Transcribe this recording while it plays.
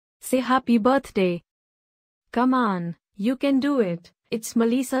say happy birthday. Come on, you can do it. It's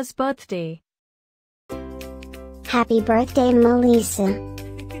Malisa's birthday. Happy birthday, Malisa.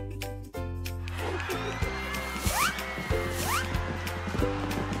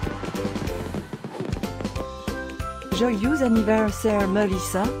 Joyeux anniversaire,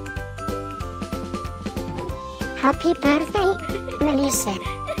 Malisa. Happy birthday, Malisa.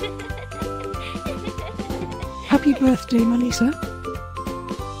 Happy birthday, Malisa.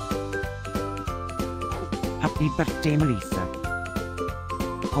 Happy birthday, Malisa.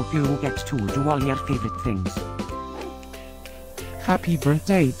 Hope you get to do all your favorite things. Happy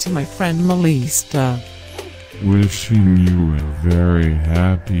birthday to my friend Malisa. Wishing you a very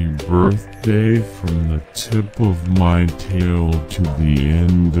happy birthday from the tip of my tail to the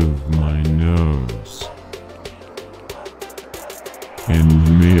end of my nose.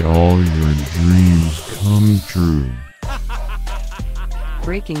 And may all your dreams come true.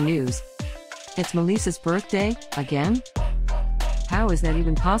 Breaking news. It's Malisa's birthday, again? How is that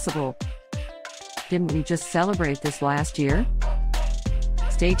even possible? Didn't we just celebrate this last year?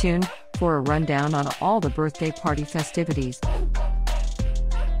 Stay tuned for a rundown on all the birthday party festivities.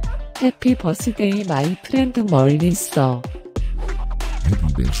 Happy birthday, my friend Malisa.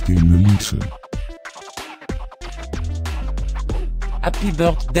 Happy birthday, Malisa. Happy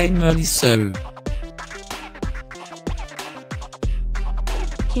birthday, Malisa.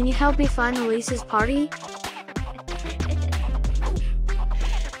 Can you help me find Malisa's party?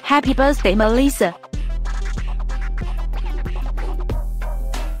 Happy birthday, Malisa.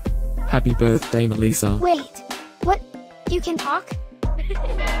 Happy birthday, Malisa. Wait, what? You can talk?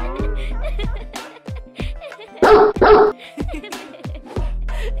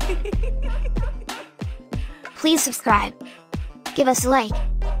 Please subscribe, give us a like,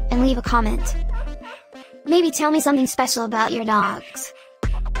 and leave a comment. Maybe tell me something special about your dogs.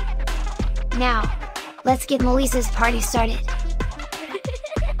 Now, let's get Malisa's party started.